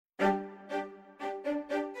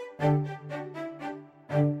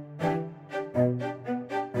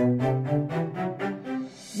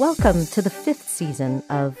Welcome to the 5th season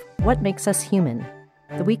of What Makes Us Human,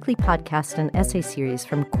 the weekly podcast and essay series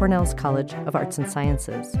from Cornell's College of Arts and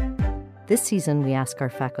Sciences. This season, we ask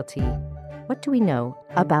our faculty, what do we know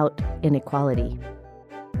about inequality?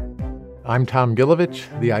 I'm Tom Gilovich,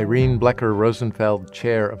 the Irene Blecker Rosenfeld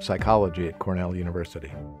Chair of Psychology at Cornell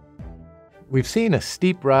University. We've seen a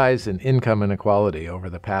steep rise in income inequality over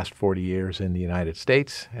the past 40 years in the United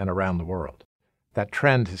States and around the world. That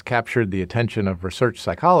trend has captured the attention of research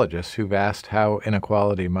psychologists who've asked how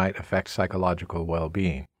inequality might affect psychological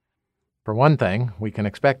well-being. For one thing, we can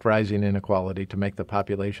expect rising inequality to make the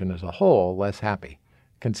population as a whole less happy.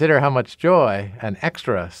 Consider how much joy an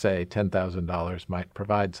extra, say, $10,000 might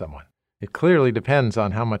provide someone. It clearly depends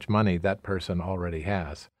on how much money that person already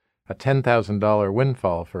has. A $10,000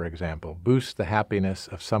 windfall, for example, boosts the happiness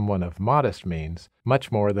of someone of modest means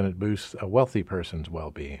much more than it boosts a wealthy person's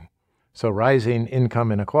well-being. So rising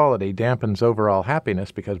income inequality dampens overall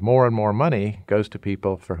happiness because more and more money goes to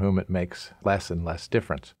people for whom it makes less and less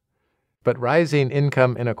difference. But rising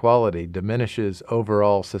income inequality diminishes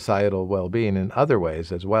overall societal well-being in other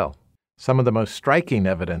ways as well. Some of the most striking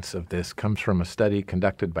evidence of this comes from a study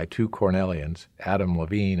conducted by two Cornellians, Adam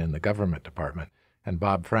Levine in the Government Department and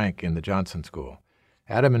Bob Frank in the Johnson School.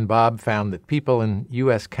 Adam and Bob found that people in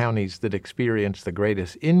U.S. counties that experienced the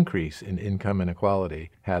greatest increase in income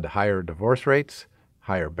inequality had higher divorce rates,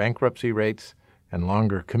 higher bankruptcy rates, and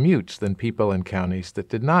longer commutes than people in counties that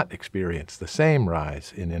did not experience the same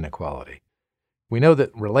rise in inequality. We know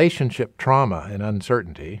that relationship trauma and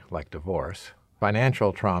uncertainty, like divorce,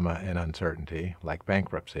 financial trauma and uncertainty, like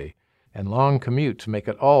bankruptcy, and long commutes make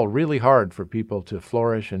it all really hard for people to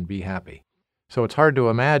flourish and be happy. So it's hard to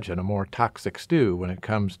imagine a more toxic stew when it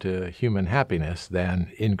comes to human happiness than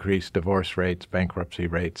increased divorce rates, bankruptcy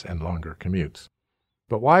rates, and longer commutes.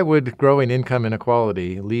 But why would growing income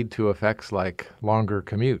inequality lead to effects like longer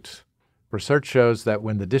commutes? Research shows that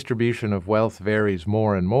when the distribution of wealth varies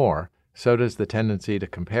more and more, so does the tendency to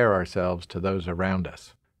compare ourselves to those around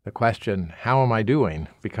us. The question, how am I doing,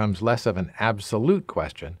 becomes less of an absolute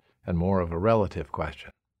question and more of a relative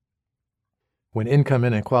question. When income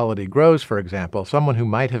inequality grows, for example, someone who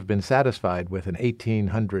might have been satisfied with an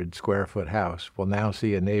 1,800 square foot house will now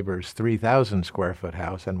see a neighbor's 3,000 square foot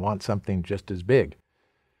house and want something just as big.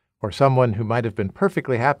 Or someone who might have been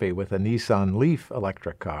perfectly happy with a Nissan Leaf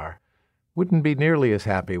electric car wouldn't be nearly as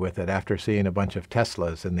happy with it after seeing a bunch of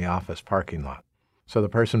Teslas in the office parking lot. So the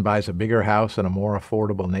person buys a bigger house in a more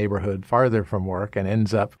affordable neighborhood farther from work and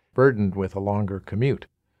ends up burdened with a longer commute.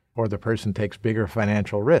 Or the person takes bigger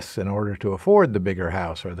financial risks in order to afford the bigger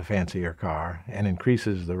house or the fancier car and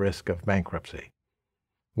increases the risk of bankruptcy.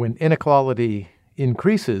 When inequality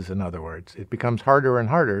increases, in other words, it becomes harder and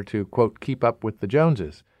harder to, quote, keep up with the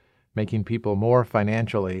Joneses, making people more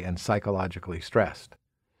financially and psychologically stressed.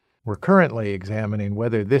 We're currently examining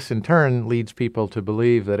whether this in turn leads people to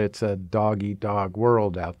believe that it's a dog-eat-dog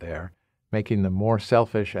world out there, making them more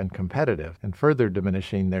selfish and competitive and further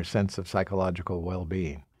diminishing their sense of psychological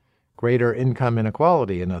well-being. Greater income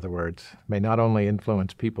inequality, in other words, may not only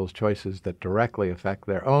influence people's choices that directly affect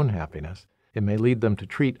their own happiness, it may lead them to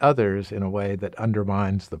treat others in a way that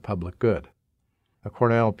undermines the public good. A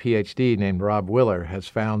Cornell PhD named Rob Willer has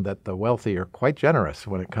found that the wealthy are quite generous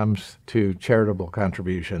when it comes to charitable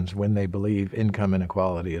contributions when they believe income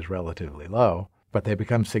inequality is relatively low, but they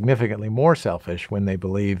become significantly more selfish when they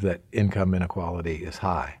believe that income inequality is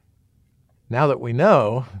high. Now that we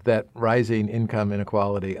know that rising income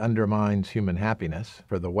inequality undermines human happiness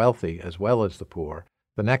for the wealthy as well as the poor,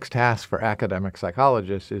 the next task for academic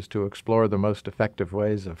psychologists is to explore the most effective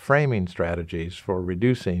ways of framing strategies for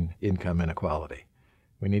reducing income inequality.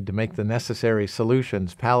 We need to make the necessary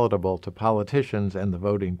solutions palatable to politicians and the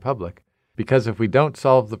voting public, because if we don't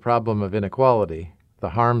solve the problem of inequality, the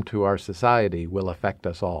harm to our society will affect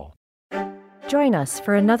us all. Join us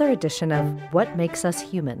for another edition of What Makes Us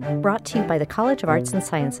Human, brought to you by the College of Arts and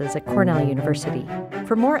Sciences at Cornell University.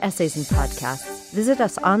 For more essays and podcasts, visit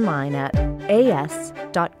us online at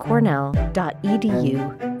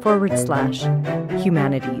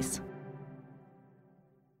as.cornell.edu/humanities.